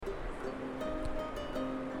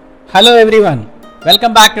Hello everyone,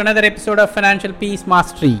 welcome back to another episode of Financial Peace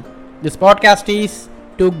Mastery. This podcast is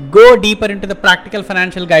to go deeper into the practical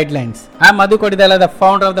financial guidelines. I am Madhu Kodidala, the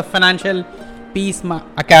founder of the Financial Peace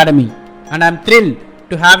Academy, and I am thrilled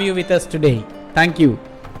to have you with us today. Thank you.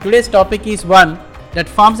 Today's topic is one that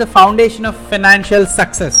forms the foundation of financial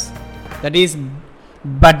success, that is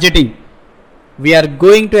budgeting. We are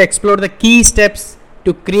going to explore the key steps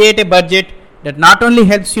to create a budget that not only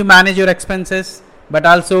helps you manage your expenses but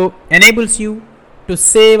also enables you to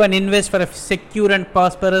save and invest for a secure and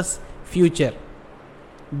prosperous future.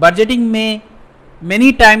 Budgeting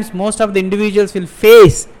many times most of the individuals will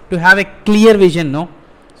face to have a clear vision, no?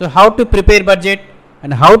 So how to prepare budget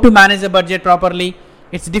and how to manage the budget properly,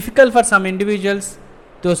 it's difficult for some individuals,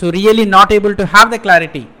 those who really not able to have the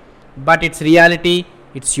clarity, but it's reality,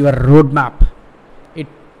 it's your roadmap.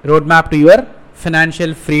 Roadmap to your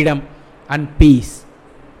financial freedom and peace.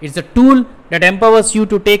 It's a tool that empowers you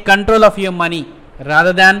to take control of your money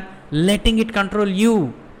rather than letting it control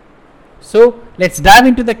you. So let's dive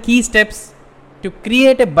into the key steps to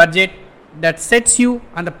create a budget that sets you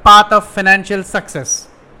on the path of financial success.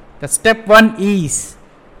 The step 1 is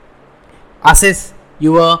assess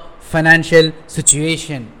your financial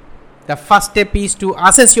situation. The first step is to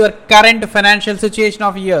assess your current financial situation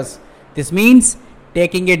of yours. This means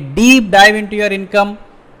taking a deep dive into your income,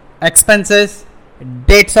 expenses,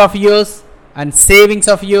 debts of yours and savings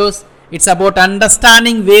of yours. It's about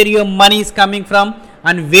understanding where your money is coming from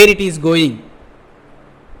and where it is going.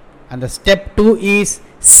 And the step 2 is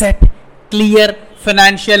set clear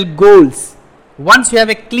financial goals. Once you have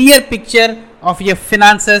a clear picture of your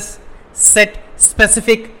finances, set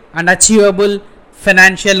specific and achievable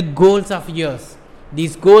financial goals of yours.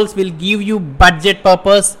 These goals will give you budget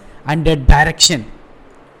purpose and a direction.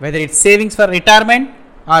 Whether it's savings for retirement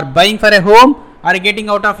or buying for a home or getting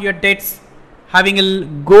out of your debts,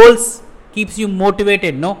 having goals keeps you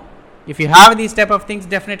motivated, no? If you have these type of things,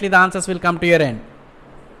 definitely the answers will come to your end.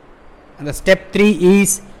 And the step 3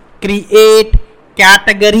 is create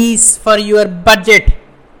categories for your budget.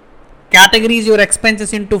 Categories your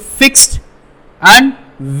expenses into fixed and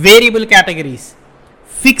variable categories.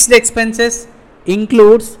 Fixed expenses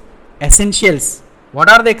includes essentials. What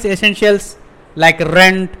are the essentials? Like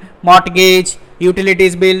rent, mortgage,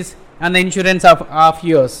 utilities bills and the insurance of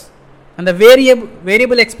yours. And the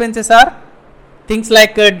variable expenses are things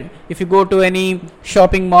like if you go to any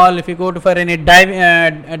shopping mall, if you go to for any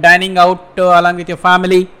dining out along with your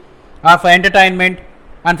family or for entertainment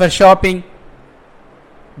and for shopping.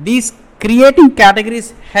 These creating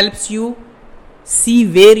categories helps you see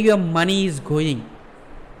where your money is going.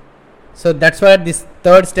 So that's why this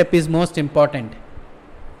third step is most important.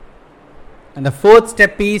 And the fourth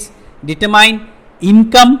step is determine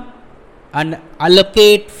income and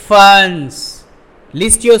allocate funds.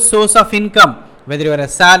 List your source of income, whether you are a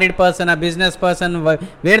salaried person, a business person,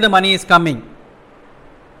 where the money is coming,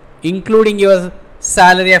 including your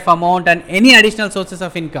salary of amount and any additional sources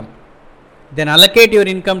of income. Then allocate your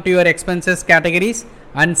income to your expenses categories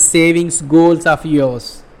and savings goals of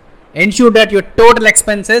yours. Ensure that your total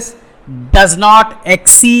expenses does not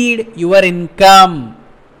exceed your income.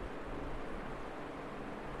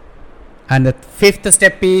 And the fifth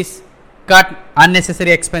step is cut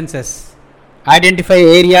unnecessary expenses. Identify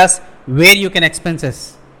areas where you can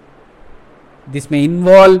expenses. This may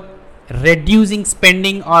involve reducing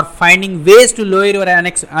spending or finding ways to lower your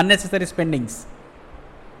unnecessary spendings.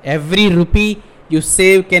 Every rupee you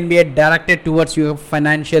save can be directed towards your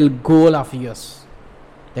financial goal of yours.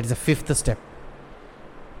 That is the fifth step.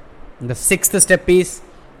 And the sixth step is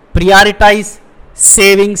prioritize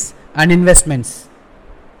savings and investments.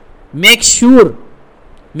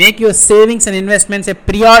 Make your savings and investments a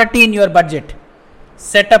priority in your budget.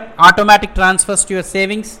 Set up automatic transfers to your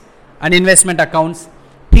savings and investment accounts,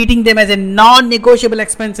 treating them as a non-negotiable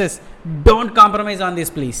expenses. Don't compromise on this,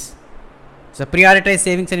 please. So prioritize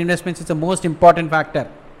savings and investments is the most important factor.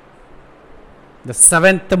 The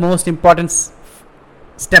seventh most important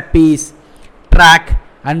step is track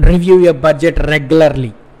and review your budget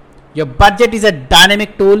regularly. Your budget is a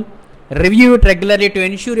dynamic tool. Review it regularly to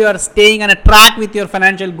ensure you are staying on a track with your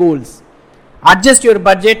financial goals. Adjust your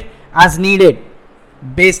budget as needed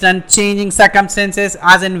based on changing circumstances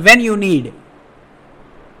as and when you need.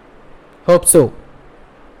 Hope so.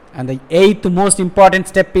 And the eighth most important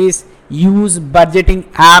step is use budgeting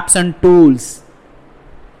apps and tools.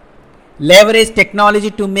 Leverage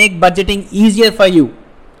technology to make budgeting easier for you.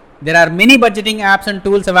 There are many budgeting apps and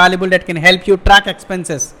tools available that can help you track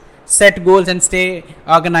expenses, set goals and stay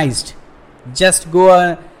organized. Just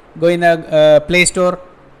go in a Play Store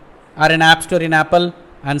or an App Store in Apple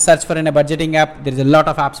and search for a budgeting app. There is a lot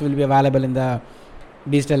of apps will be available in the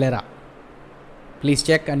digital era. Please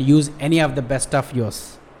check and use any of the best of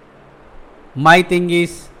yours. My thing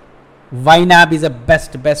is YNAB is a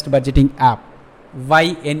best budgeting app.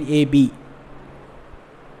 YNAB.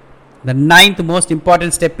 The ninth most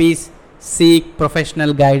important step is seek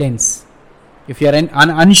professional guidance. If you are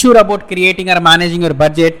unsure about creating or managing your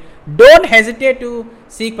budget, don't hesitate to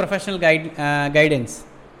seek professional guidance.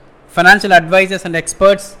 Financial advisors and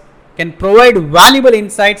experts can provide valuable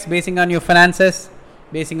insights basing on your finances,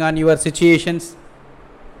 basing on your situations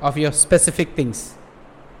of your specific things.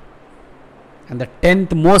 And the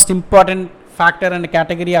 10th most important factor and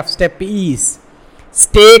category of step is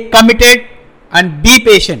stay committed and be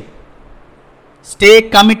patient. Stay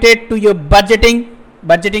committed to your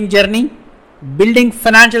budgeting journey. Building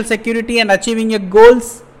financial security and achieving your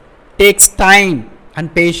goals takes time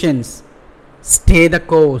and patience. Stay the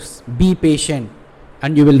course, be patient,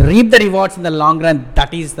 and you will reap the rewards in the long run.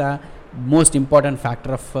 That is the most important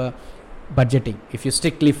factor of budgeting, if you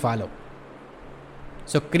strictly follow.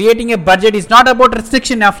 So creating a budget is not about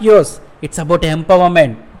restriction of yours, it's about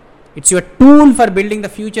empowerment. It's your tool for building the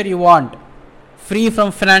future you want, free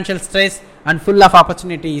from financial stress and full of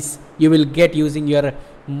opportunities you will get using your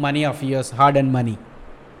money of yours, hard-earned money.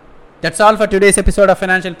 That's all for today's episode of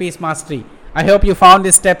Financial Peace Mastery. I hope you found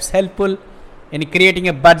these steps helpful in creating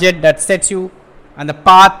a budget that sets you on the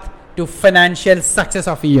path to financial success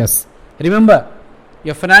of yours. Remember,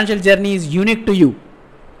 your financial journey is unique to you.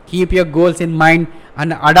 Keep your goals in mind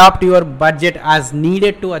and adapt your budget as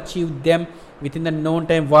needed to achieve them within the known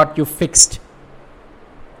time what you fixed.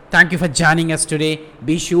 Thank you for joining us today.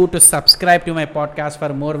 Be sure to subscribe to my podcast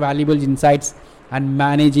for more valuable insights and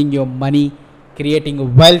managing your money,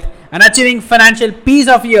 creating wealth, and achieving financial peace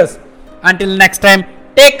of yours. Until next time,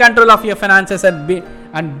 take control of your finances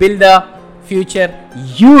and build the future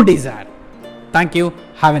you desire. Thank you.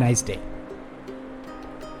 Have a nice day.